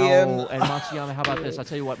that, Ian. Oh, and Matsuyama, how about this? I'll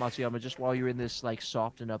tell you what, Matsuyama, just while you're in this like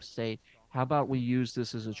soft and up state, how about we use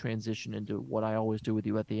this as a transition into what I always do with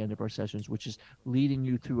you at the end of our sessions, which is leading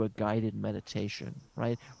you through a guided meditation,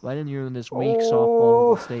 right? Right when you're in this weak, soft,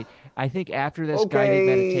 vulnerable state. I think after this guided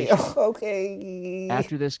meditation,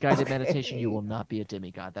 after this guided meditation, you will not be a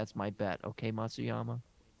demigod. That's my bet. Okay, Matsuyama?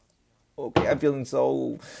 Okay, I'm feeling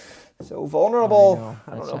so vulnerable.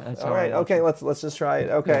 I don't know. That's all right, okay, let's just try it.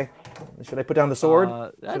 Okay. Should I put down the sword?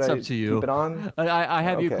 That's up to you. Keep it on? I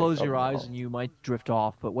have you close your eyes and you might drift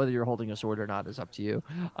off, but whether you're holding a sword or not is up to you.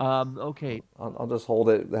 Okay. I'll just hold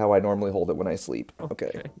it how I normally hold it when I sleep.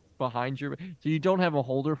 Okay. Behind your... So you don't have a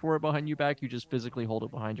holder for it behind your back? You just physically hold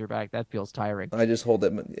it behind your back? That feels tiring. I just hold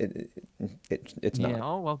it. It's not. Yeah,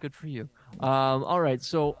 oh, well, good for you. All right,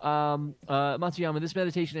 so Matsuyama, this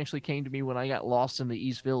meditation actually came to me when I got lost in the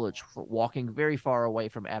East Village, walking very far away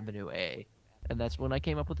from Avenue A. And that's when I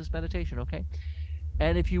came up with this meditation, okay?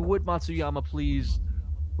 And if you would, Matsuyama, please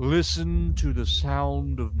listen to the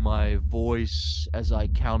sound of my voice as I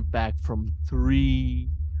count back from 3,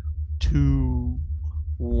 2,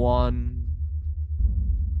 1.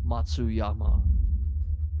 Matsuyama,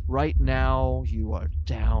 right now you are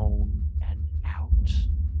down and out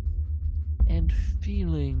and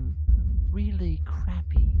feeling really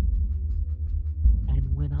crappy.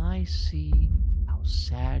 And when I see how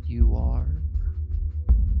sad you are,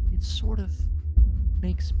 it sort of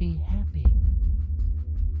makes me happy.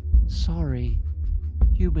 Sorry,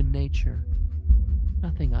 human nature.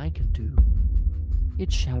 Nothing I can do.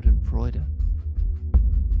 It's Schadenfreude,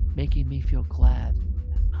 making me feel glad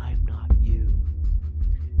that I'm not you.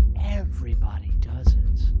 Everybody does it.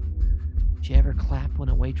 Did you ever clap when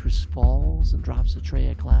a waitress falls and drops a tray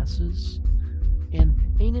of glasses? And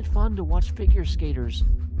ain't it fun to watch figure skaters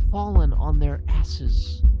falling on their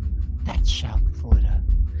asses? That's Schadenfreude.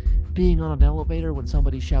 Being on an elevator when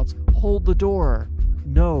somebody shouts, "Hold the door."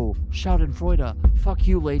 No, Schadenfreude. Fuck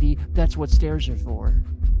you, lady. That's what stairs are for.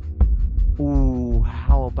 Ooh,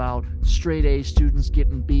 how about straight A students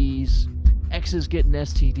getting B's, X's getting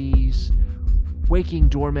STDs, waking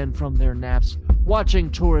doormen from their naps, watching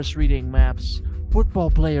tourists reading maps, football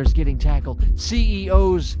players getting tackled,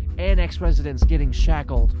 CEOs and ex-presidents getting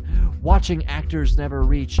shackled, watching actors never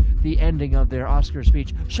reach the ending of their Oscar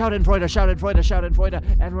speech. Schadenfreude, Schadenfreude, Schadenfreude,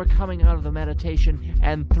 and we're coming out of the meditation.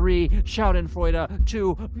 And 3, Schadenfreude,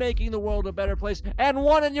 2, making the world a better place, and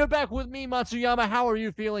 1, and you're back with me, Matsuyama. How are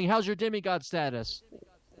you feeling? How's your demigod status?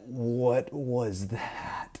 What was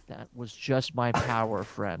that? That was just my power,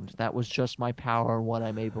 friend. That was just my power and what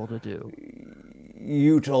I'm able to do.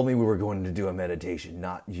 You told me we were going to do a meditation,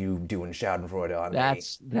 not you doing Schadenfreude on me.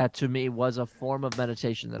 That to me was a form of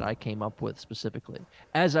meditation that I came up with specifically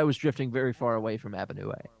as I was drifting very far away from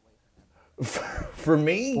Avenue A. For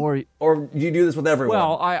me? Or you do this with everyone?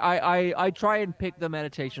 Well, I try and pick the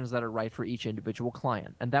meditations that are right for each individual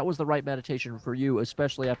client. And that was the right meditation for you,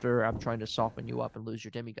 especially after I'm trying to soften you up and lose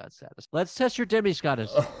your demigod status. Let's test your demigod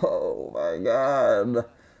status. Oh my god.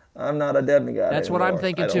 I'm not a demigod That's what I'm anymore.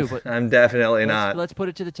 thinking too, but I'm definitely not. let's put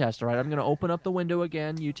it to the test, all right? I'm going to open up the window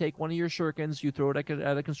again. You take one of your shurikens, you throw it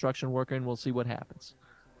at a construction worker, and we'll see what happens.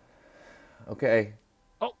 Okay.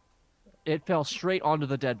 Oh, it fell straight onto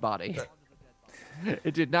the dead body.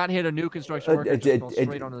 It did not hit a new construction worker. It just fell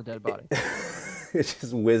straight onto the dead body. It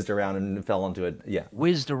just whizzed around and fell onto it. Yeah.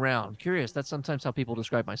 Whizzed around. Curious. That's sometimes how people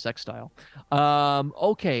describe my sex style.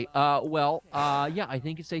 Okay. Yeah, I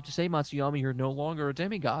think it's safe to say, Matsuyama, you're no longer a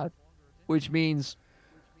demigod, which means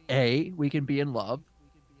A, we can be in love.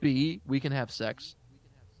 B, we can have sex.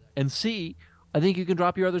 And C, I think you can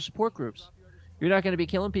drop your other support groups. You're not going to be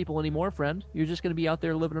killing people anymore, friend. You're just going to be out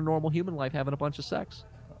there living a normal human life, having a bunch of sex.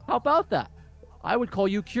 How about that? I would call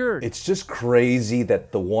you cured. It's just crazy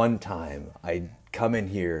that the one time I come in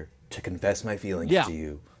here to confess my feelings to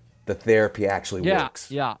you, the therapy actually works.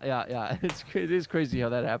 Yeah. It is crazy how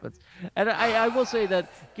that happens. And I will say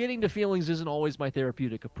that getting to feelings isn't always my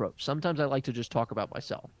therapeutic approach. Sometimes I like to just talk about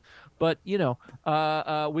myself. But, we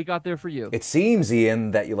got there for you. It seems, Ian,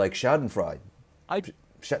 that you like Schadenfreude.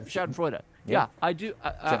 Schadenfreude. Yeah, I do.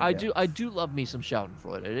 I do love me some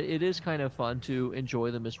Schadenfreude. It is kind of fun to enjoy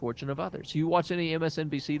the misfortune of others. You watch any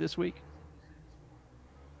MSNBC this week?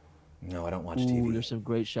 No, I don't watch TV. There's some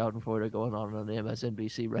great Schadenfreude going on the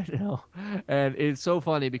MSNBC right now, and it's so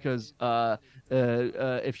funny because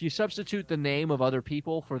if you substitute the name of other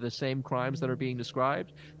people for the same crimes that are being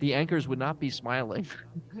described, the anchors would not be smiling.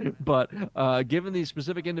 But given the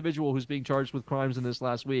specific individual who's being charged with crimes in this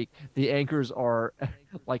last week, the anchors are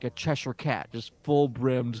like a Cheshire cat, just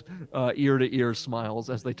full-brimmed, ear-to-ear smiles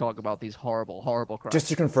as they talk about these horrible, horrible crimes. Just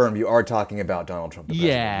to confirm, you are talking about Donald Trump.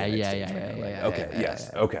 Yeah. Okay, yes,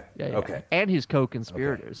 okay. Okay. And his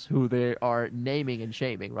co-conspirators, who they are naming and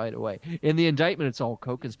shaming right away. In the indictment, it's all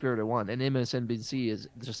co-conspirator 1, and MSNBC is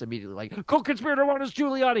just immediately like, co-conspirator 1 is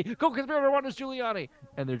Giuliani, co-conspirator 1 is Giuliani,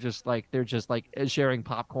 and they're just like sharing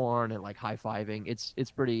popcorn and like high-fiving.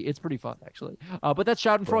 It's pretty fun actually. But that's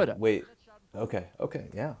Schadenfreude. Wait. Okay,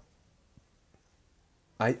 yeah.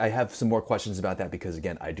 I have some more questions about that because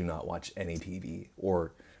again, I do not watch any TV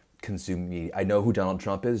or consume media. I know who Donald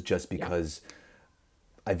Trump is just because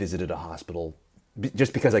I visited a hospital,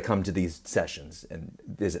 just because I come to these sessions and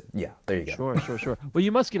visit. Yeah, there you go. Sure. Well,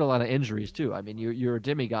 you must get a lot of injuries too. I mean, you're a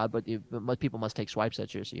demigod, but people must take swipes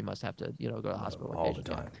at you, so you must have to, go to the hospital all the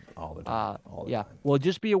time. Well,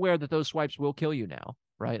 just be aware that those swipes will kill you now,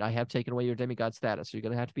 right? I have taken away your demigod status, so you're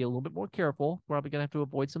going to have to be a little bit more careful. Probably going to have to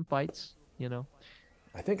avoid some fights.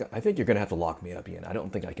 I think you're going to have to lock me up, Ian. I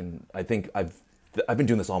don't think I can. I think I've been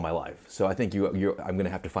doing this all my life, so I think I'm going to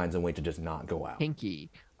have to find some way to just not go out. Kinky.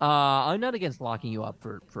 I'm not against locking you up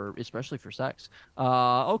for especially for sex.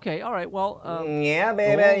 Okay, all right. Well, yeah,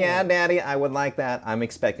 baby, yeah, daddy, I would like that. I'm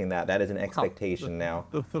expecting that. That is an expectation now.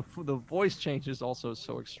 The voice change is also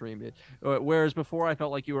so extreme. Whereas before I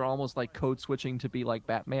felt like you were almost like code switching to be like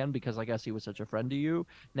Batman because I guess he was such a friend to you.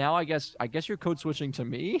 Now I guess you're code switching to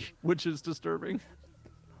me, which is disturbing.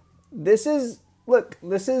 This is who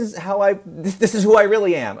I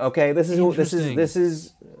really am. Okay, this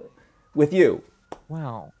is with you.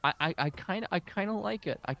 Wow, I kind of like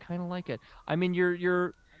it. I mean,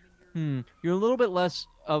 you're a little bit less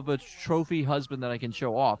of a trophy husband that I can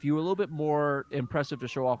show off. You were a little bit more impressive to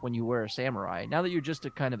show off when you wear a samurai. Now that you're just a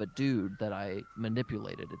kind of a dude that I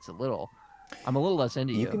manipulated, I'm a little less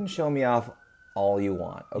into you. You can show me off all you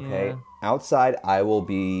want. Okay, Yeah. Outside I will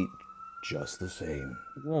be just the same.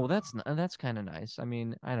 Whoa, that's kind of nice. I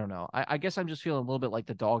mean, I don't know. I guess I'm just feeling a little bit like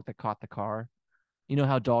the dog that caught the car. You know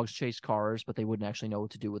how dogs chase cars, but they wouldn't actually know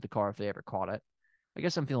what to do with the car if they ever caught it. I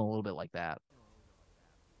guess I'm feeling a little bit like that.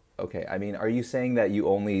 Okay, I mean, are you saying that you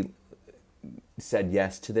only said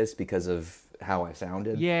yes to this because of how I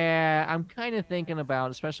sounded? Yeah, I'm kind of thinking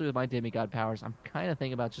about, especially with my demigod powers, I'm kind of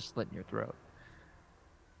thinking about just slitting your throat.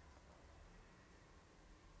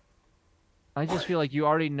 I just feel like you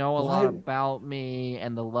already know a lot about me,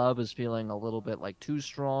 and the love is feeling a little bit like too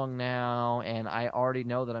strong now, and I already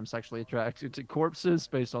know that I'm sexually attracted to corpses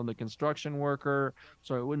based on the construction worker,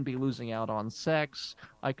 so I wouldn't be losing out on sex.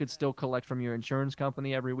 I could still collect from your insurance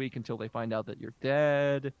company every week until they find out that you're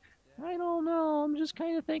dead. I don't know. I'm just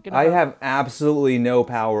kind of thinking I have absolutely no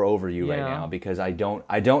power over you right now because I don't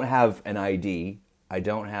have an ID. I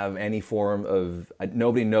don't have any form of.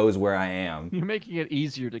 Nobody knows where I am. You're making it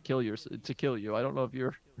easier to kill you. I don't know if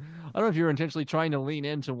you're intentionally trying to lean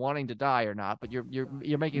into wanting to die or not, but you're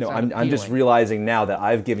making it sound I'm just realizing now that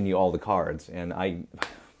I've given you all the cards, and I.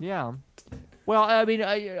 Yeah. Well, I mean,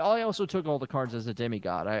 I also took all the cards as a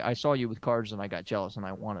demigod. I saw you with cards, and I got jealous, and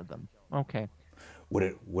I wanted them. Okay. Would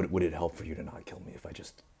it help for you to not kill me if I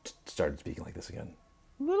just started speaking like this again?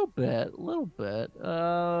 Little bit, little bit.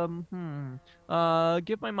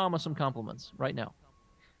 Give my mama some compliments right now.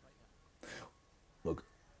 Look,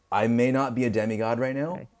 I may not be a demigod right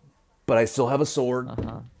now, Okay. but I still have a sword.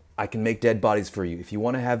 Uh-huh. I can make dead bodies for you. If you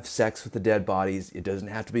want to have sex with the dead bodies, it doesn't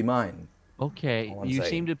have to be mine. Okay, All I'm you seem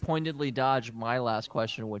saying. to pointedly dodge my last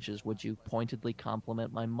question, which is, would you pointedly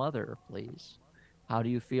compliment my mother, please? How do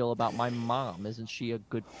you feel about my mom? Isn't she a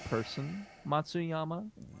good person, Matsuyama?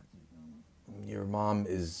 Your mom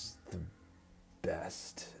is the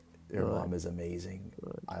best. Your Good. mom is amazing.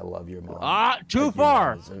 I love your mom. Ah, too Your mom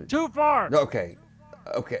far! is Too far! okay.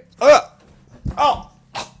 Okay. Oh! Oh!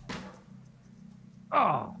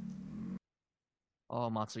 Oh,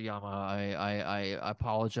 Matsuyama, I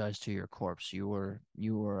apologize to your corpse. You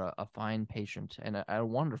were a fine patient and a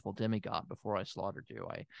wonderful demigod before I slaughtered you.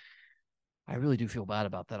 I really do feel bad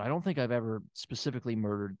about that. I don't think I've ever specifically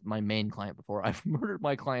murdered my main client before. I've murdered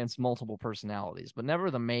my client's multiple personalities, but never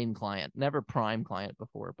the main client, never prime client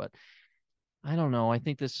before. But I don't know. I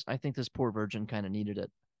think this poor virgin kind of needed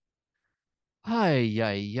it. Ay,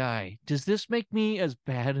 ay, ay. Does this make me as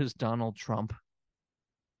bad as Donald Trump?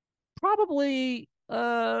 Probably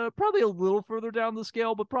a little further down the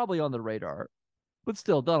scale, but probably on the radar. But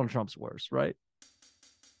still, Donald Trump's worse, right?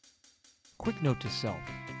 Quick note to self.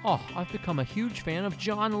 Oh, I've become a huge fan of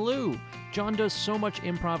Jon Lu. Jon does so much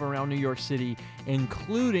improv around New York City,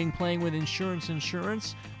 including playing with Insurance,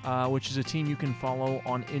 which is a team you can follow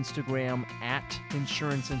on Instagram at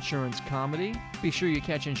Insurance Comedy. Be sure you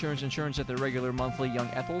catch Insurance at their regular monthly Young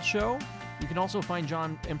Ethel show. You can also find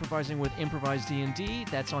Jon improvising with Improvised D&D.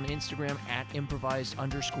 That's on Instagram at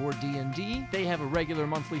improvised_D&D. They have a regular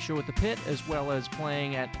monthly show at the Pit, as well as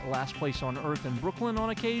playing at Last Place on Earth in Brooklyn on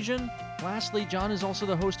occasion. Lastly, Jon is also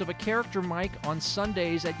the host of a character mic on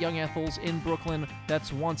Sundays at Young Ethel's in Brooklyn.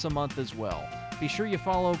 That's once a month as well. Be sure you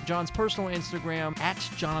follow Jon's personal Instagram at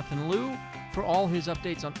Jonathan Lu for all his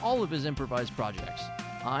updates on all of his improvised projects.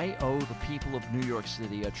 I owe the people of New York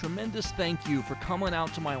City a tremendous thank you for coming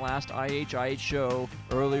out to my last IHIH show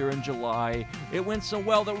earlier in July. It went so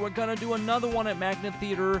well that we're going to do another one at Magnet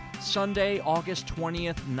Theater Sunday, August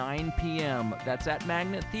 20th, 9 p.m. That's at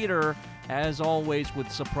Magnet Theater. As always,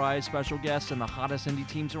 with surprise special guests and the hottest indie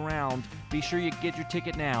teams around. Be sure you get your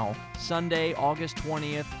ticket now. Sunday, August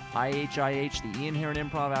 20th, IHIH, the Ian Heron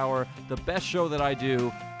Improv Hour, the best show that I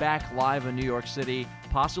do, back live in New York City.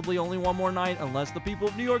 Possibly only one more night, unless the people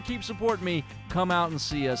of New York keep supporting me. Come out and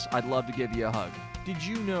see us. I'd love to give you a hug. Did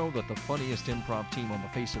you know that the funniest improv team on the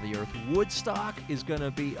face of the earth, Woodstock, is going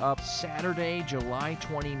to be up Saturday, July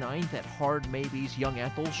 29th at Hard Maybe's Young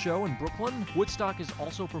Ethel show in Brooklyn? Woodstock is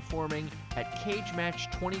also performing at Cage Match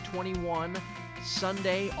 2021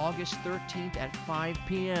 Sunday, August 13th at 5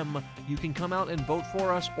 p.m. You can come out and vote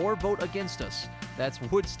for us or vote against us. That's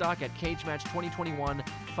Woodstock at Cage Match 2021,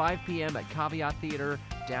 5 p.m. at Caveat Theater,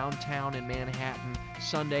 downtown in Manhattan,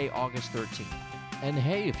 Sunday, August 13th. And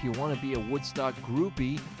hey, if you want to be a Woodstock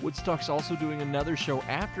groupie, Woodstock's also doing another show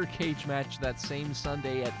after Cage Match that same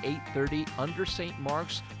Sunday at 8:30 under St.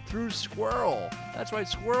 Mark's through Squirrel. That's right,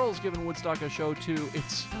 Squirrel's giving Woodstock a show too.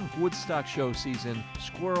 It's Woodstock show season.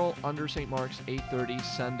 Squirrel under St. Mark's, 8:30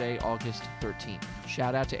 Sunday, August 13th.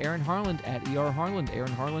 Shout out to Erin Harland at erharland,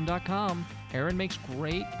 erinharland.com. Erin makes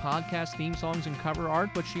great podcast theme songs and cover art,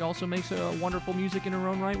 but she also makes wonderful music in her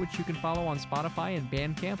own right, which you can follow on Spotify and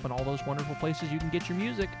Bandcamp and all those wonderful places you can get your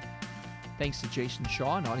music. Thanks to Jason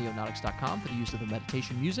Shaw and Audionautics.com for the use of the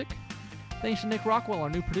meditation music. Thanks to Nick Rockwell, our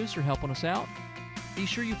new producer, helping us out. Be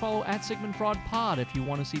sure you follow at Sigmund Fraud Pod if you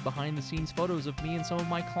want to see behind-the-scenes photos of me and some of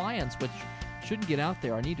my clients, which shouldn't get out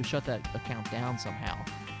there. I need to shut that account down somehow.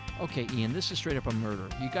 Okay, Ian, this is straight up a murder.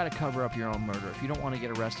 You got to cover up your own murder. If you don't want to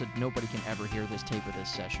get arrested, nobody can ever hear this tape of this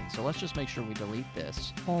session. So let's just make sure we delete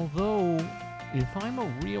this. Although, if I'm a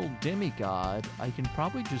real demigod, I can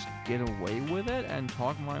probably just get away with it and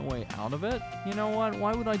talk my way out of it. You know what?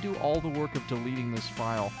 Why would I do all the work of deleting this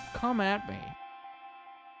file? Come at me.